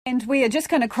And we are just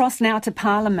going to cross now to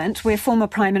Parliament, where former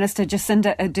Prime Minister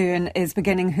Jacinda Ardern is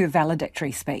beginning her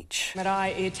valedictory speech.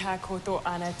 Marae e tā koto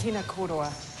ana tina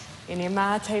koroa. E ne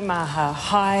māte maha,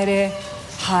 haere,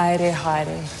 haere,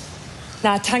 haere.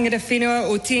 Nā tangata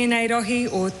whenua o tēnei rohi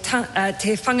o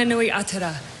te whanganui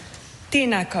atara.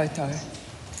 Tēnā koutou.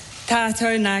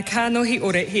 Tātou nā kānohi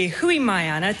ore he hui mai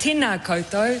ana, tēnā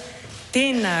koutou,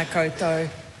 tēnā koutou,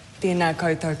 tēnā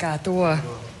koutou katoa.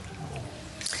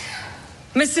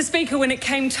 Mr. Speaker, when it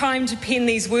came time to pen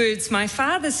these words, my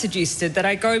father suggested that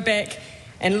I go back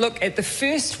and look at the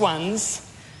first ones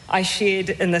I shared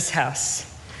in this House.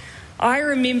 I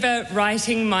remember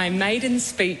writing my maiden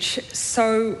speech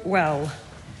so well.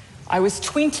 I was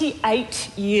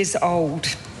 28 years old.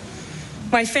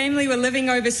 My family were living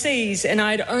overseas and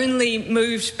I'd only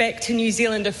moved back to New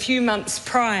Zealand a few months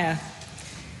prior.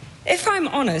 If I'm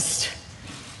honest,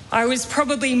 I was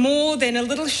probably more than a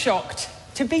little shocked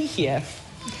to be here.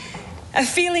 A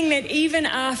feeling that even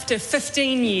after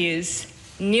 15 years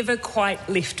never quite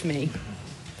left me.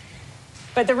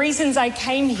 But the reasons I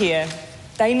came here,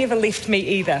 they never left me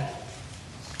either.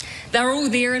 They're all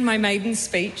there in my maiden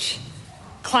speech.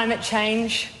 Climate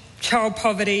change, child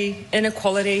poverty,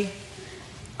 inequality.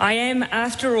 I am,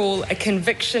 after all, a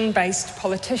conviction-based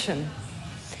politician.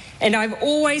 And I've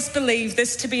always believed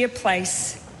this to be a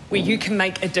place where you can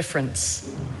make a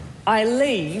difference. I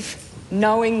leave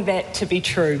knowing that to be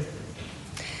true.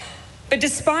 But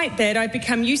despite that, I've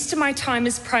become used to my time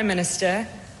as Prime Minister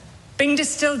being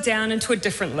distilled down into a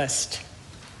different list.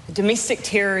 A domestic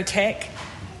terror attack,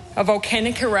 a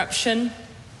volcanic eruption,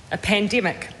 a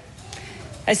pandemic.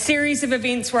 A series of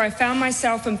events where I found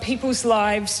myself in people's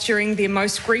lives during their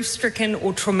most grief-stricken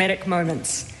or traumatic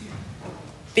moments.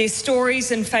 Their stories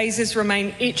and phases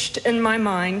remain etched in my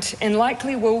mind and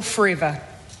likely will forever.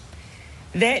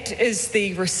 That is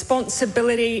the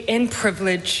responsibility and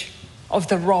privilege of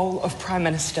the role of Prime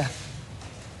Minister.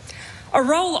 A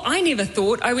role I never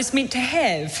thought I was meant to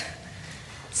have.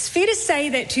 It's fair to say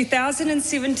that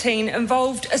 2017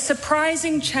 involved a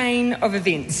surprising chain of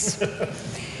events.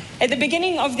 At the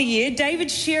beginning of the year, David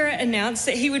Shearer announced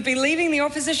that he would be leaving the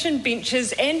opposition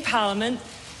benches and Parliament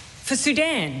for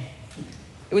Sudan.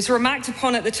 It was remarked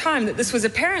upon at the time that this was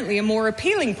apparently a more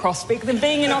appealing prospect than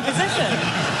being in opposition.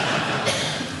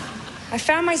 I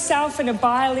found myself in a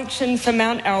by-election for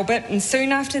Mount Albert and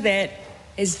soon after that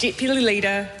as Deputy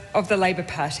Leader of the Labour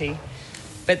Party.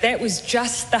 But that was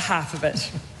just the half of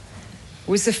it. It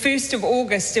was the 1st of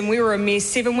August and we were a mere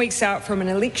 7 weeks out from an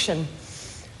election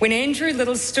when Andrew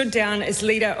Little stood down as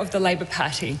leader of the Labour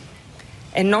Party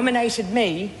and nominated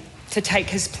me to take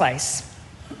his place.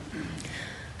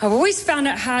 I've always found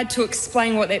it hard to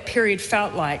explain what that period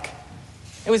felt like.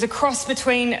 It was a cross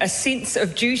between a sense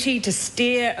of duty to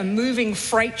steer a moving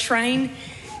freight train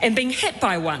and being hit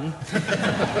by one.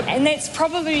 And that's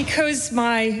probably because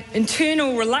my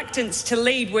internal reluctance to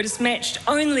lead was matched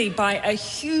only by a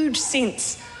huge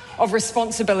sense of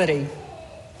responsibility.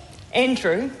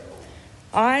 Andrew,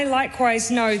 I likewise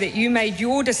know that you made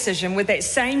your decision with that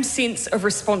same sense of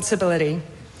responsibility.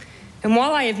 And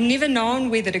while I have never known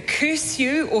whether to curse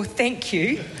you or thank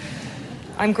you,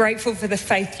 I'm grateful for the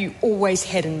faith you always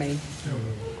had in me.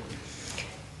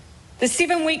 The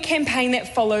 7-week campaign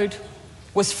that followed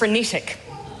was frenetic.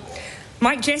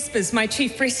 Mike Jaspers, my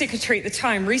Chief Press Secretary at the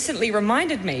time, recently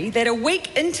reminded me that a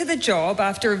week into the job,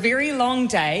 after a very long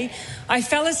day, I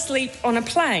fell asleep on a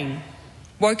plane,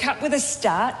 woke up with a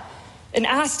start, and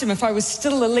asked him if I was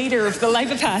still the leader of the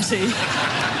Labour Party.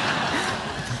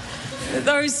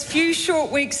 Those few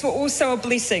short weeks were also a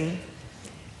blessing.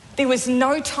 There was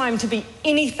no time to be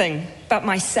anything but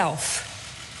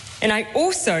myself. And I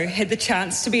also had the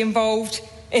chance to be involved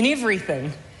in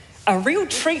everything. A real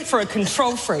treat for a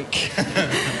control freak.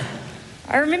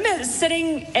 I remember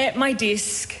sitting at my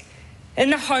desk in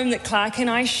the home that Clark and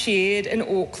I shared in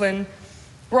Auckland,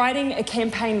 writing a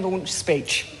campaign launch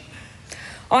speech.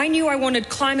 I knew I wanted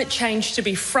climate change to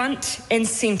be front and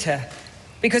centre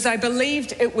because I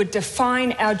believed it would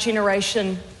define our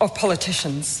generation of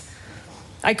politicians.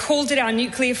 I called it our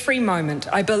nuclear-free moment.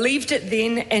 I believed it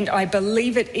then, and I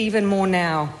believe it even more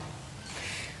now.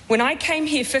 When I came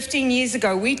here 15 years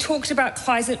ago, we talked about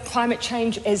climate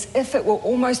change as if it were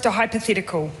almost a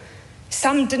hypothetical.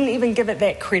 Some didn't even give it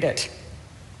that credit.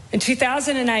 In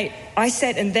 2008, I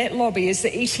sat in that lobby as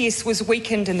the ETS was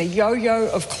weakened and the yo-yo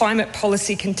of climate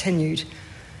policy continued.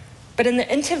 But in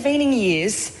the intervening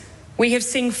years, we have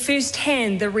seen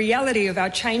firsthand the reality of our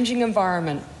changing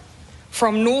environment.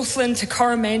 From Northland to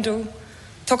Coromandel,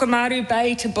 Tokomaru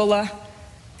Bay to Bulla,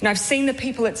 and I've seen the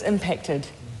people it's impacted.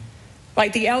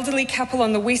 like the elderly couple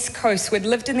on the West Coast who had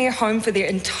lived in their home for their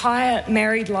entire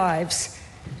married lives.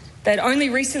 They'd only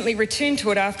recently returned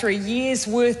to it after a year's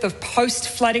worth of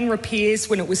post-flooding repairs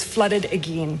when it was flooded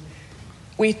again.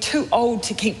 We're too old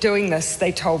to keep doing this,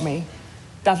 they told me.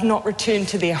 They've not returned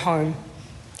to their home.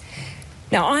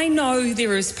 Now, I know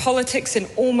there is politics in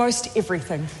almost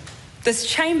everything. This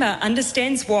chamber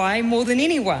understands why more than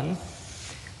anyone.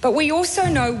 But we also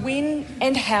know when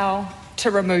and how to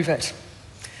remove it.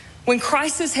 When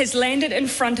crisis has landed in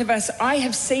front of us, I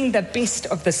have seen the best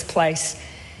of this place.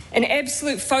 An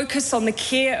absolute focus on the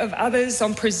care of others,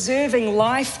 on preserving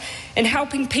life and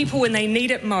helping people when they need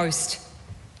it most.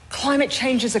 Climate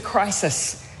change is a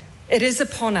crisis. It is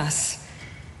upon us.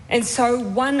 And so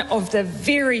one of the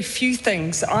very few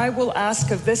things I will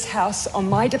ask of this House on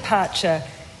my departure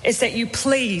is that you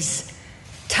please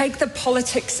take the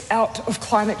politics out of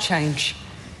climate change.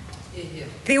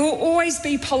 There will always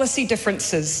be policy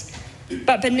differences,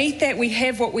 but beneath that we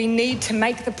have what we need to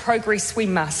make the progress we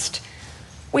must.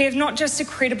 We have not just a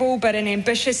credible but an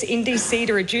ambitious NDC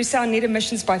to reduce our net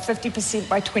emissions by 50%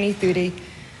 by 2030.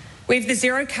 We have the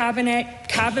Zero Carbon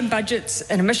Act, carbon budgets,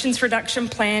 an emissions reduction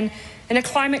plan, and a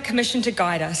climate commission to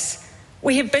guide us.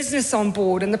 We have business on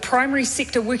board and the primary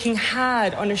sector working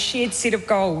hard on a shared set of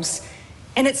goals,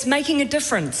 and it's making a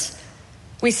difference.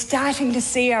 We're starting to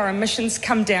see our emissions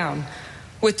come down,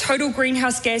 with total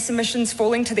greenhouse gas emissions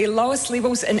falling to their lowest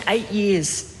levels in 8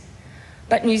 years.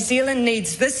 But New Zealand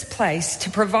needs this place to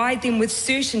provide them with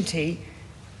certainty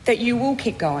that you will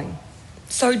keep going.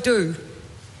 So do.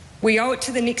 We owe it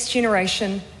to the next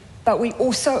generation, but we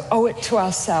also owe it to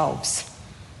ourselves.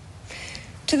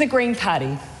 To the Green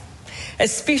Party,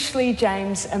 especially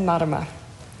James and Marama,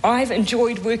 I've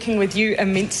enjoyed working with you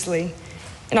immensely,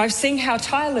 and I've seen how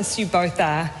tireless you both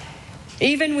are,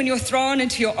 even when you're thrown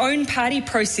into your own party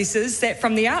processes that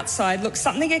from the outside look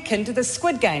something akin to the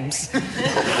Squid Games.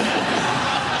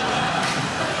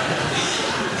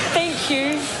 Thank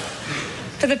you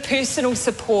for the personal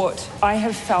support I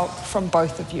have felt from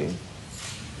both of you.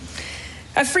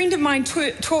 A friend of mine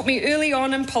taught me early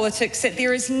on in politics that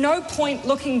there is no point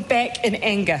looking back in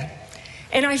anger,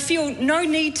 and I feel no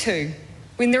need to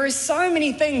when there are so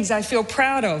many things I feel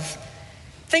proud of,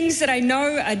 things that I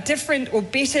know are different or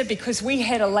better because we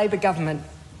had a Labour government.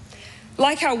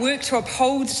 Like our work to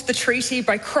uphold the treaty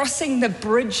by crossing the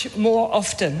bridge more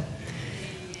often.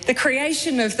 The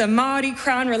creation of the Māori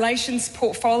Crown Relations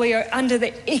portfolio under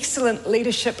the excellent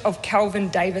leadership of Calvin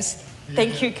Davis.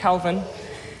 Thank you, Calvin.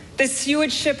 The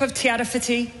stewardship of Te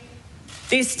Arawhiti,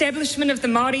 the establishment of the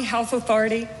Māori Health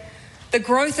Authority, the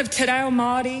growth of Te Reo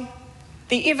Māori,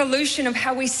 the evolution of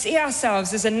how we see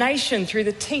ourselves as a nation through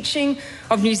the teaching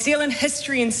of New Zealand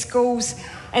history in schools,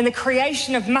 and the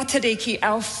creation of Matariki,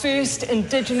 our first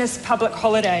Indigenous public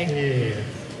holiday. Yeah.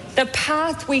 The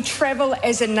path we travel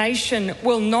as a nation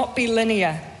will not be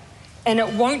linear, and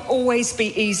it won't always be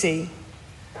easy.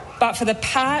 But for the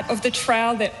part of the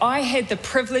trail that I had the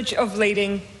privilege of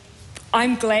leading,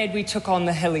 I'm glad we took on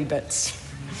the hilly bits.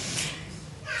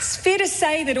 It's fair to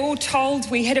say that all told,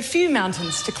 we had a few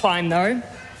mountains to climb though.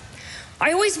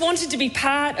 I always wanted to be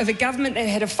part of a government that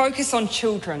had a focus on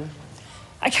children.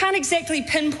 I can't exactly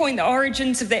pinpoint the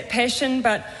origins of that passion,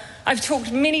 but I've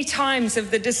talked many times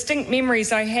of the distinct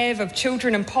memories I have of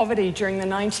children in poverty during the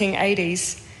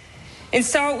 1980s. And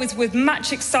so it was with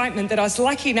much excitement that I was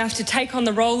lucky enough to take on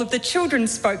the role of the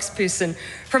children's spokesperson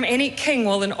from Annette King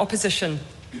while in opposition.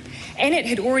 Annette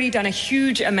had already done a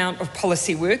huge amount of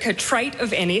policy work, a trait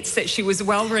of Annette's that she was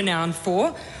well renowned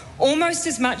for, almost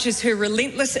as much as her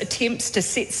relentless attempts to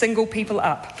set single people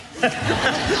up.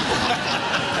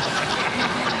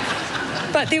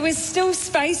 But there was still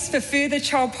space for further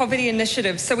child poverty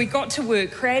initiatives, so we got to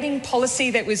work creating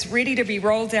policy that was ready to be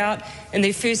rolled out in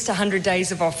their first 100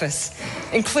 days of office,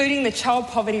 including the Child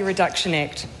Poverty Reduction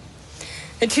Act.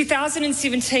 In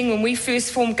 2017, when we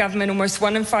first formed government, almost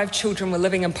 1 in 5 children were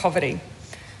living in poverty.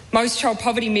 Most child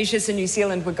poverty measures in New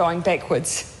Zealand were going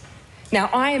backwards. Now,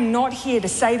 I am not here to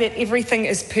say that everything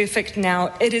is perfect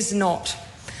now. It is not.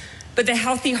 But the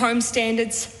healthy home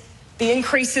standards, the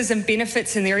increases in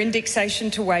benefits and their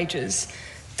indexation to wages,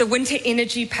 the winter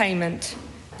energy payment,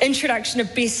 introduction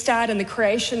of Best Start and the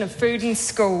creation of food in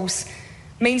schools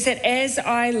means that as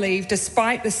I leave,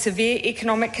 despite the severe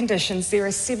economic conditions, there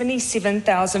are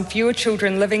 77,000 fewer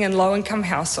children living in low-income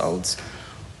households.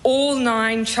 All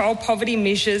 9 child poverty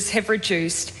measures have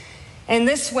reduced, and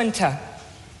this winter,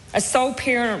 a sole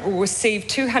parent will receive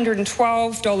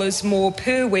 $212 more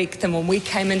per week than when we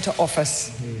came into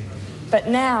office. But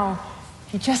now,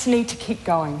 you just need to keep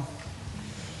going.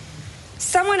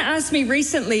 Someone asked me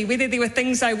recently whether there were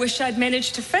things I wish I'd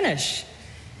managed to finish.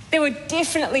 There were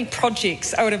definitely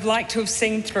projects I would have liked to have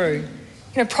seen through.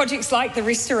 Projects like the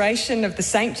restoration of the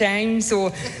St James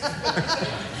or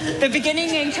the beginning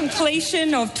and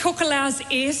completion of Tokelau's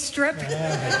airstrip.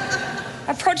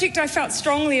 A project I felt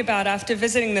strongly about after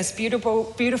visiting this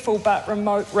beautiful but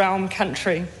remote realm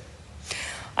country.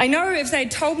 I know if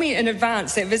they'd told me in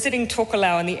advance that visiting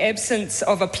Tokelau in the absence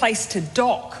of a place to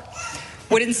dock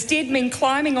would instead mean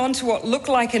climbing onto what looked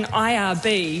like an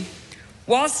IRB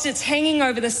whilst it's hanging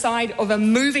over the side of a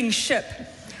moving ship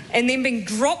and then being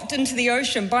dropped into the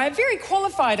ocean by a very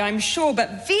qualified, I'm sure,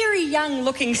 but very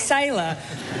young-looking sailor,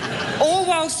 all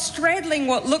while straddling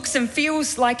what looks and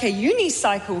feels like a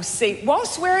unicycle seat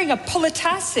whilst wearing a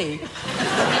pulatasi,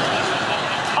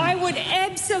 I would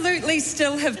absolutely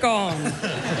still have gone.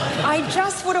 I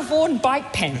just would have worn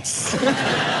bike pants.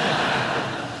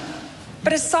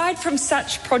 But aside from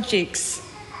such projects,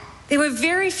 there were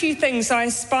very few things I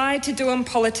aspired to do in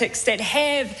politics that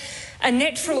have a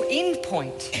natural end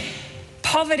point.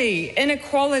 Poverty,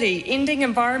 inequality, ending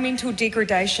environmental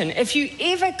degradation. If you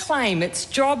ever claim it's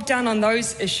job done on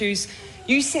those issues,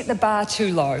 you set the bar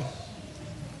too low.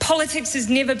 Politics has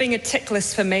never been a tick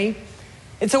list for me.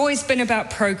 It's always been about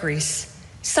progress.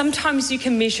 Sometimes you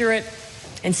can measure it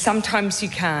and sometimes you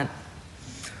can't.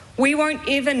 We won't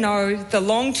ever know the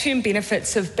long-term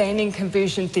benefits of banning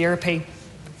conversion therapy,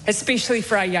 especially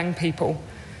for our young people,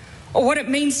 or what it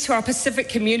means to our Pacific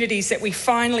communities that we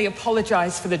finally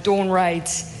apologise for the Dawn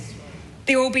raids.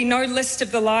 There will be no list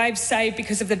of the lives saved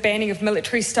because of the banning of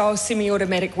military-style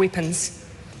semi-automatic weapons.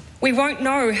 We won't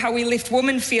know how we left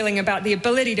women feeling about the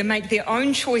ability to make their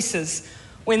own choices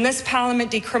when this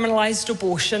Parliament decriminalised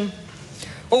abortion,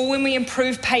 or when we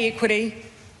improved pay equity,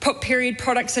 put period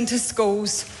products into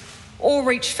schools, or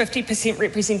reached 50%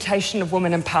 representation of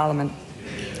women in Parliament.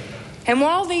 And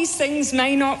while these things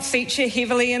may not feature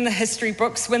heavily in the history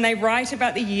books when they write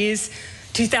about the years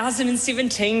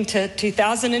 2017 to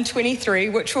 2023,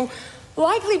 which will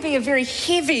likely be a very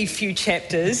heavy few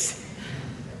chapters,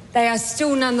 they are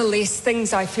still nonetheless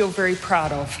things I feel very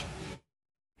proud of.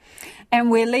 And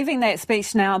we're leaving that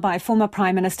speech now by former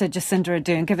Prime Minister Jacinda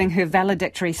Ardern giving her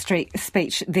valedictory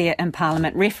speech there in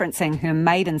Parliament, referencing her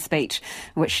maiden speech,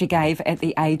 which she gave at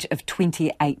the age of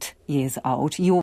 28 years old.